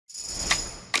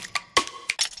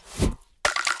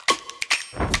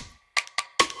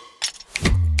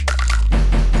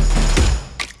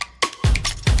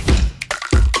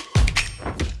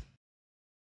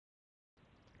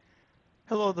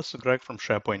Hello, this is Greg from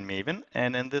SharePoint Maven,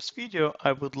 and in this video,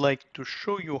 I would like to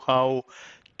show you how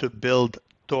to build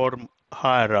term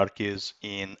hierarchies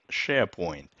in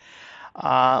SharePoint.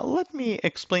 Let me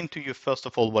explain to you first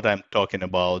of all what I'm talking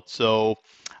about. So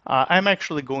I'm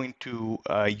actually going to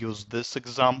use this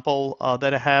example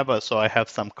that I have. So I have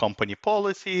some company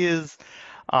policies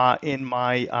in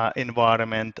my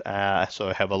environment. So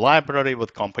I have a library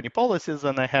with company policies,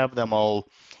 and I have them all,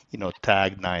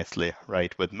 tagged nicely,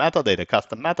 right, with metadata,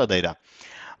 custom metadata.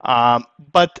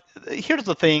 But here's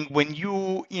the thing, when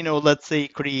let's say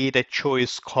create a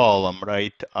choice column,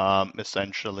 right?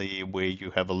 Essentially where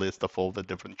you have a list of all the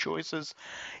different choices,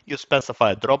 you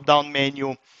specify a drop-down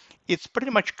menu. It's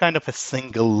pretty much kind of a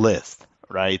single list,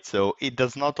 right? So it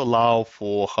does not allow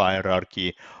for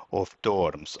hierarchy of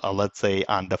terms. Let's say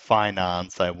under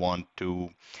finance, I want to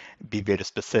be very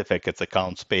specific. It's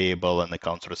accounts payable and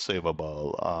accounts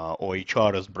receivable, or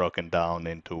HR is broken down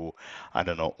into, I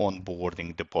don't know,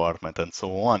 onboarding department and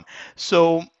so on.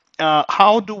 So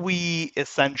how do we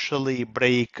essentially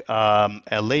break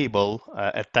a label,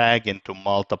 a tag into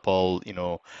multiple,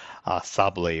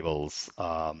 sub-labels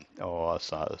or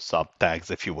sub-tags,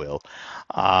 if you will?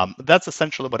 That's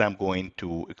essentially what I'm going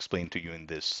to explain to you in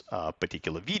this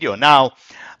particular video. Now,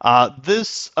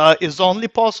 this is only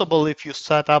possible if you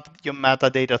set up your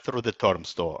metadata through the term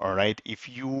store, all right? If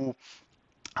you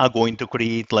are going to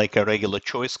create like a regular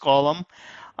choice column,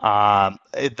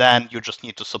 then you just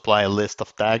need to supply a list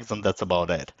of tags, and that's about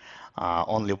it.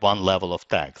 Only one level of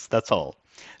tags, that's all.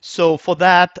 So for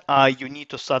that, you need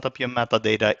to set up your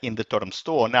metadata in the term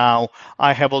store. Now,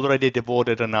 I have already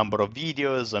devoted a number of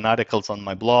videos and articles on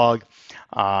my blog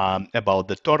about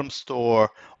the term store,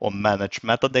 or manage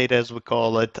metadata as we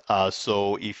call it.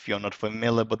 So if you're not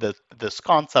familiar with this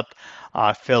concept,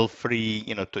 feel free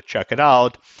to check it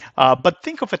out. But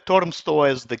think of a term store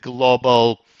as the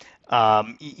global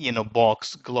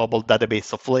box, global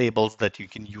database of labels that you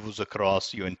can use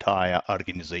across your entire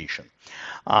organization.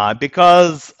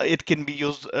 Because it can be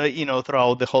used,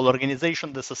 throughout the whole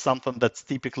organization. This is something that's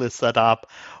typically set up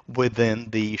within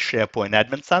the SharePoint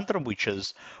Admin Center, which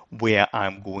is where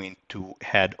I'm going to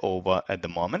head over at the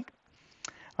moment.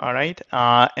 All right,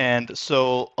 and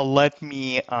so let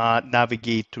me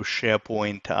navigate to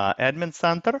SharePoint Admin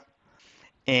Center.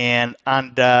 And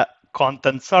under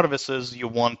Content Services, you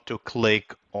want to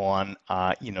click on,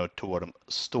 Term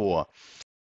Store.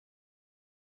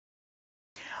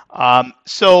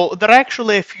 So there are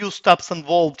actually a few steps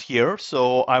involved here.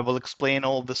 So I will explain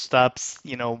all the steps,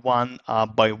 one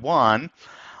by one.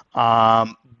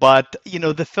 But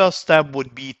the first step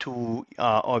would be to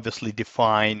obviously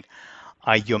define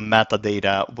your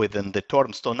metadata within the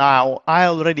term store. Now I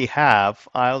already have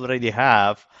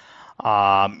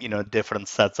different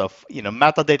sets of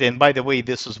metadata. And by the way,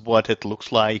 this is what it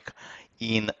looks like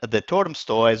in the term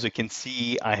store. As you can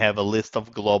see, I have a list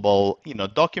of global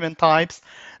document types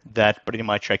that pretty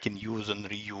much I can use and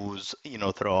reuse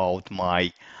throughout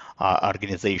my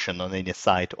organization on any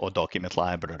site or document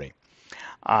library.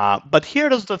 But here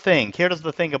is the thing. Here is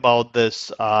the thing about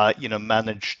this,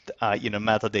 managed,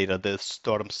 metadata, this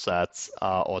term sets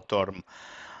or term,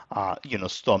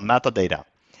 store metadata.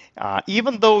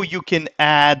 Even though you can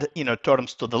add,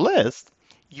 terms to the list,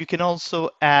 you can also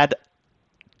add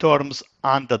terms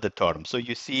under the term. So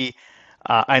you see,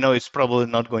 I know it's probably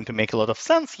not going to make a lot of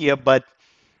sense here, but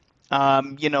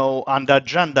under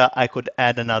agenda, I could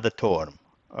add another term,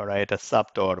 all right, a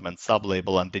subterm and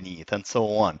sublabel underneath, and so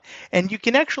on. And you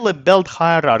can actually build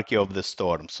hierarchy of this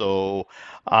term. So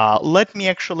let me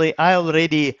actually, I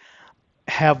already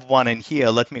have one in here.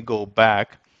 Let me go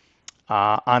back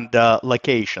under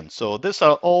location. So these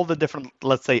are all the different,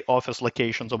 let's say, office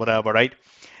locations or whatever, right?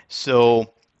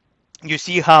 So you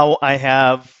see how I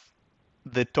have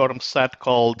the term set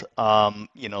called,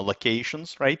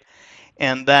 locations, right?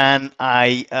 And then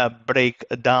I break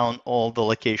down all the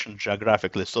locations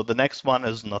geographically. So the next one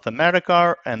is North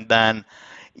America, and then,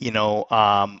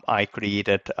 I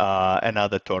created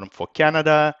another term for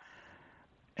Canada.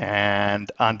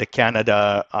 And under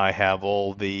Canada, I have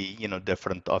all the,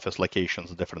 different office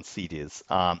locations, different cities.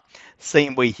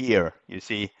 Same way here, you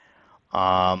see,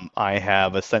 I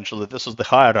have essentially, this is the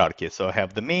hierarchy. So I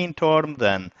have the main term,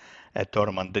 then a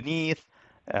term underneath,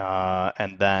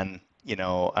 and then,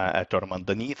 a term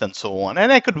underneath, and so on.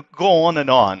 And I could go on and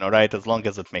on, all right, as long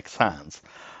as it makes sense.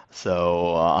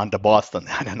 So under Boston,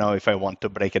 I don't know if I want to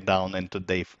break it down into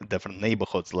different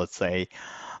neighborhoods, let's say.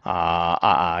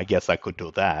 I guess I could do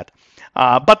that.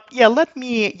 But yeah, let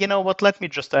me, let me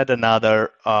just add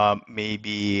another,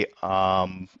 maybe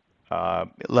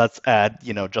let's add,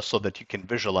 just so that you can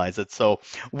visualize it. So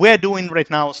we're doing right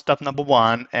now step number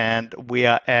one, and we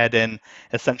are adding,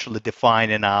 essentially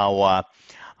defining our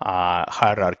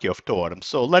hierarchy of terms.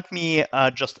 So let me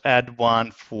just add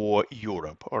one for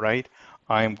Europe, all right?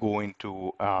 I'm going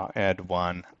to add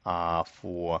one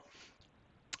for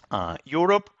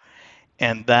Europe.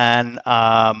 And then,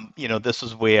 this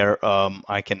is where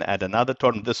I can add another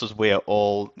term. This is where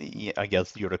all, I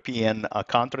guess, European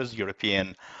countries,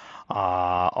 European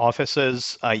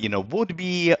offices, would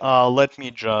be. Let me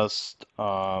just,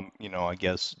 I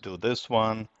guess, do this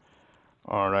one.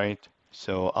 All right.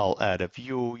 So I'll add a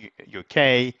view,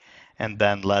 UK, and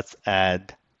then let's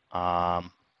add,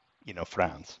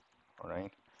 France. All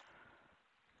right.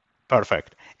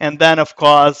 Perfect. And then, of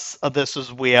course, this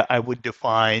is where I would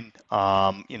define,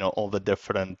 all the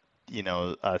different,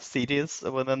 cities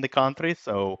within the country.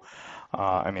 So,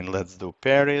 let's do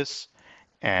Paris,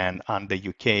 and under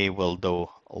UK, we'll do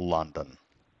London.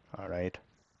 All right.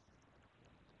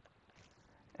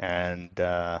 And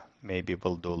maybe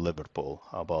we'll do Liverpool.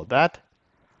 How about that?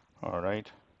 All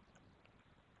right.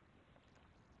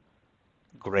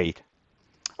 Great.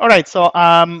 All right. So,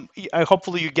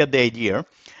 hopefully you get the idea.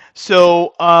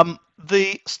 So,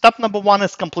 the step number one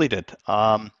is completed.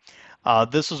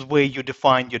 This is where you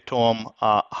define your term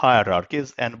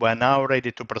hierarchies, and we're now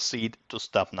ready to proceed to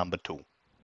step number two.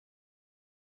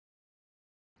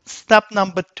 Step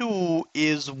number two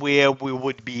is where we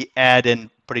would be adding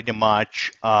pretty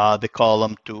much the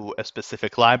column to a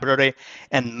specific library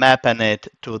and mapping it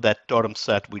to that term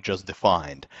set we just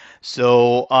defined.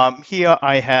 So here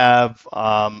I have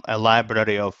a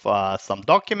library of some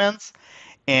documents.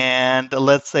 And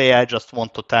let's say I just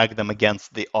want to tag them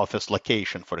against the office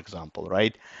location, for example,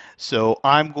 right? So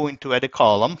I'm going to add a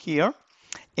column here.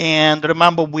 And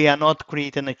remember, we are not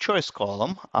creating a choice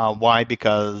column. Why?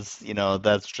 Because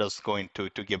that's just going to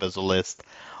give us a list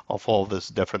of all these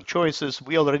different choices.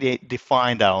 We already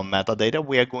defined our metadata.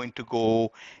 We are going to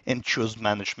go and choose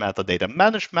manage metadata.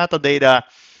 Manage metadata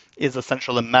is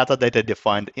essentially metadata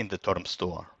defined in the term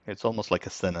store. It's almost like a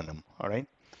synonym, all right?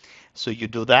 So you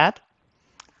do that.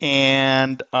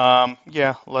 And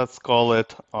yeah, let's call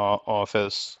it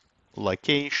office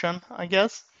location, I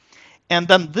guess. And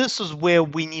then this is where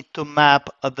we need to map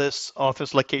this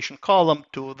office location column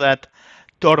to that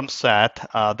term set,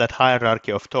 that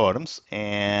hierarchy of terms.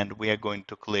 And we are going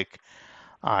to click,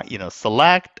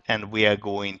 select, and we are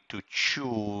going to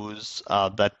choose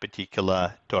that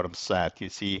particular term set. You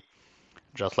see,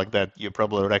 just like that, you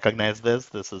probably recognize this.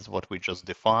 This is what we just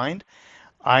defined.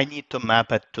 I need to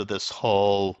map it to this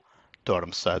whole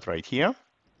term set right here.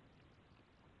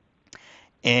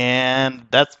 And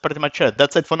that's pretty much it.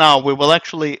 That's it for now. We will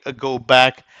actually go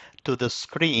back to the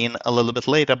screen a little bit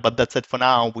later, but that's it for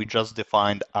now. We just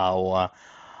defined our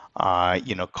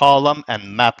column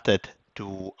and mapped it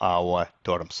to our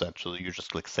term set. So you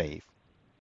just click Save.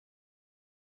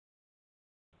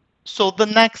 So the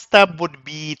next step would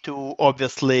be to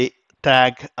obviously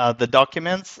tag the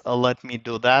documents. Let me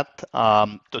do that.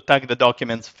 To tag the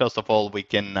documents, first of all, we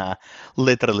can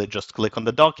literally just click on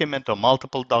the document or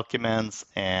multiple documents,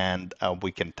 and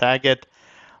we can tag it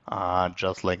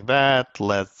just like that.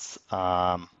 Let's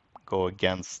go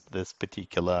against this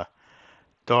particular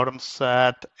term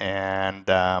set, and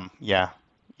yeah,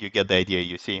 you get the idea.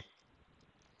 You see,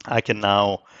 I can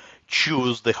now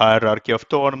choose the hierarchy of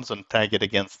terms and tag it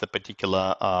against the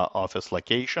particular office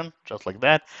location, just like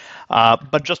that.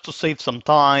 But just to save some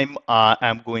time,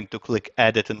 I'm going to click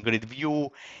Edit in Grid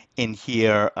View. In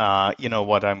here, you know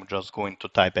what, I'm just going to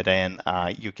type it in.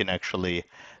 You can actually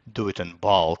do it in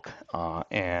bulk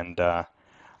and,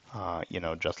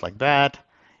 just like that.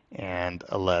 And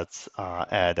let's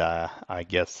add, I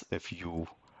guess, a few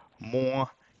more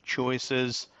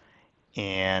choices.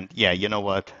 And yeah, you know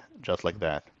what? Just like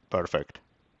that. Perfect.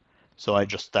 So I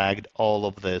just tagged all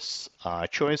of this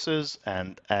choices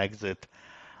and exit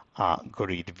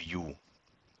grid view.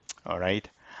 All right.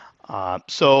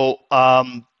 So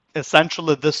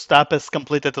essentially this step is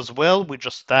completed as well. We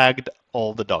just tagged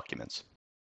all the documents.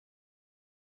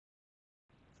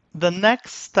 The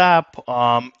next step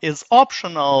is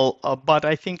optional, but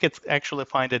I think it's actually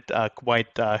find it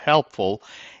quite helpful.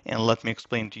 And let me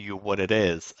explain to you what it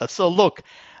is. So look,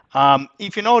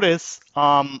 if you notice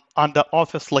under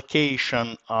office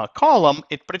location column,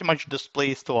 it pretty much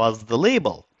displays to us the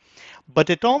label, but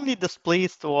it only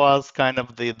displays to us kind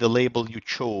of the label you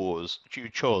chose,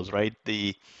 right?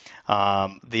 The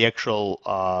actual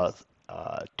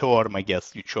term, I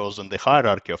guess, you chose in the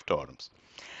hierarchy of terms.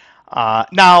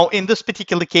 Now, in this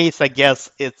particular case, I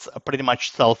guess it's pretty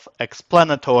much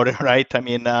self-explanatory, right? I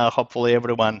mean, hopefully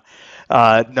everyone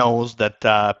knows that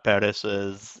Paris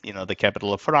is, the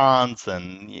capital of France,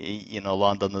 and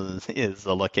London is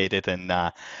located in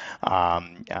UK,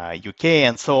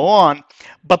 and so on.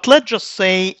 But let's just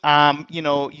say,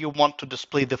 you want to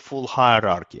display the full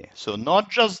hierarchy. So not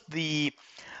just the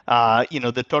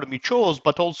term you chose,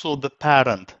 but also the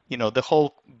parent, the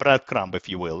whole breadcrumb, if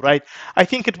you will, right? I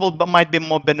think it might be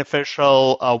more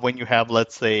beneficial when you have,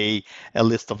 let's say, a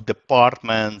list of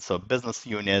departments or business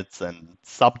units and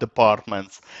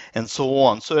sub-departments and so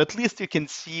on. So at least you can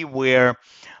see where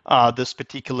this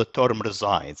particular term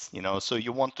resides, So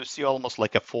you want to see almost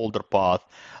like a folder path,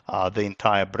 the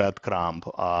entire breadcrumb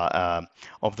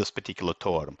of this particular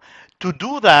term. To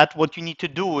do that, what you need to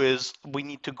do is we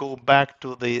need to go back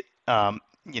to the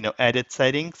edit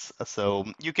settings. So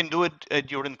you can do it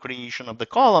during creation of the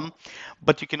column,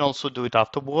 but you can also do it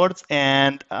afterwards.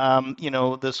 And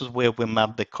this is where we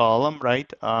map the column,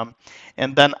 right?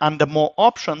 And then under more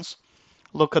options,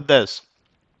 look at this.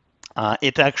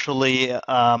 It actually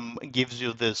gives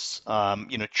you this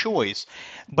choice.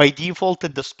 By default,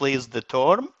 it displays the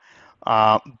term,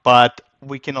 but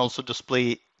we can also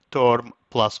display term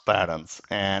plus parents.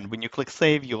 And when you click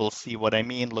save, you will see what I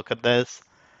mean. Look at this.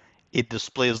 It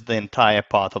displays the entire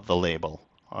path of the label.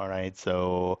 All right,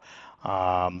 so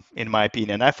in my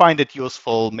opinion, I find it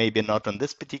useful, maybe not in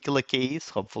this particular case.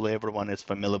 Hopefully everyone is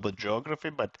familiar with geography,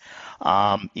 but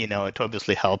it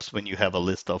obviously helps when you have a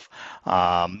list of,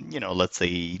 let's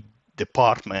say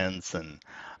departments and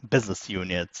business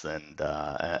units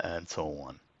and so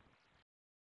on.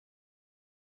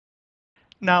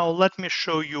 Now, let me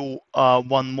show you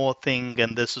one more thing,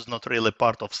 and this is not really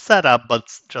part of setup,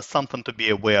 but just something to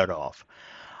be aware of.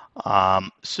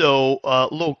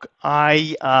 Look,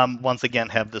 I once again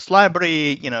have this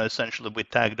library. Essentially we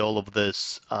tagged all of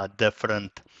this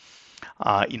different,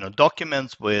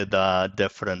 documents with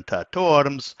different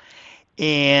terms.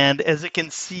 And as you can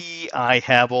see, I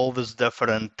have all these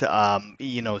different,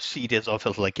 series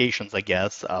of locations, I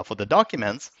guess, for the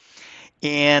documents.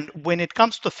 And when it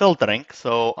comes to filtering,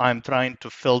 so I'm trying to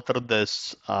filter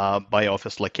this by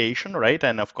office location, right?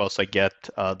 And of course, I get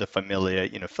the familiar,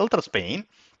 filters pane.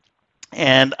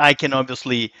 And I can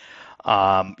obviously,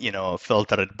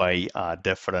 filter it by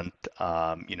different,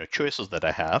 choices that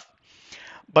I have.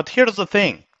 But here's the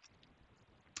thing.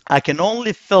 I can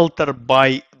only filter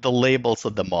by the labels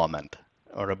at the moment,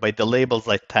 or by the labels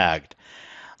I tagged.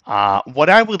 What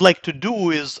I would like to do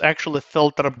is actually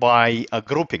filter by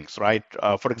groupings, right?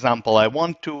 For example, I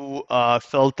want to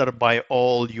filter by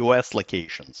all US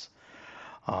locations.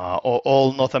 Or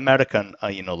all North American,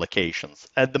 locations.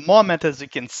 At the moment, as you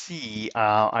can see,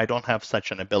 I don't have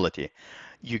such an ability.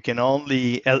 You can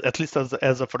only, at least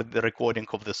as of the recording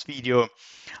of this video,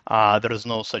 there is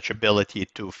no such ability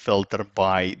to filter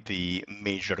by the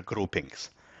major groupings.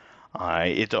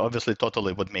 It obviously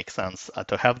totally would make sense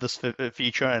to have this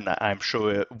feature, and I'm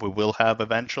sure we will have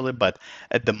eventually. But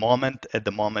at the moment, it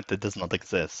does not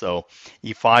exist. So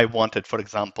if I wanted, for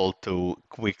example, to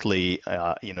quickly,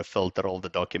 filter all the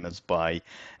documents by,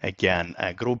 again,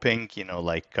 grouping,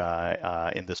 like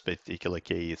in this particular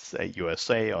case,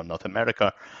 USA or North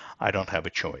America, I don't have a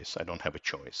choice.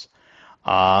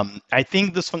 I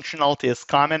think this functionality is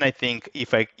common. I think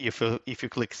if you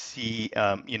click see,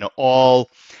 all,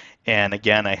 and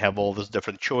again, I have all those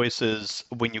different choices.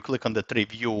 When you click on the tree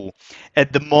view,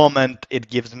 at the moment, it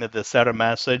gives me this error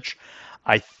message.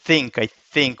 I think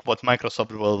what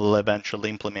Microsoft will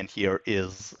eventually implement here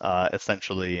is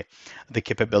essentially the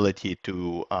capability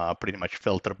to pretty much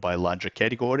filter by larger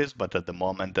categories. But at the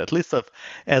moment, at least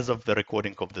as of the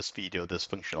recording of this video, this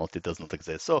functionality does not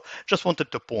exist. So just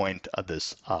wanted to point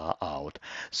this out.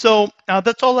 So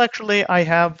that's all actually I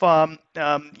have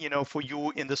for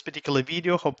you in this particular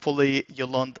video. Hopefully you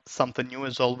learned something new.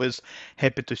 As always,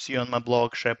 happy to see you on my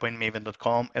blog,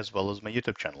 SharePointMaven.com, as well as my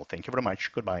YouTube channel. Thank you very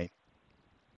much. Goodbye.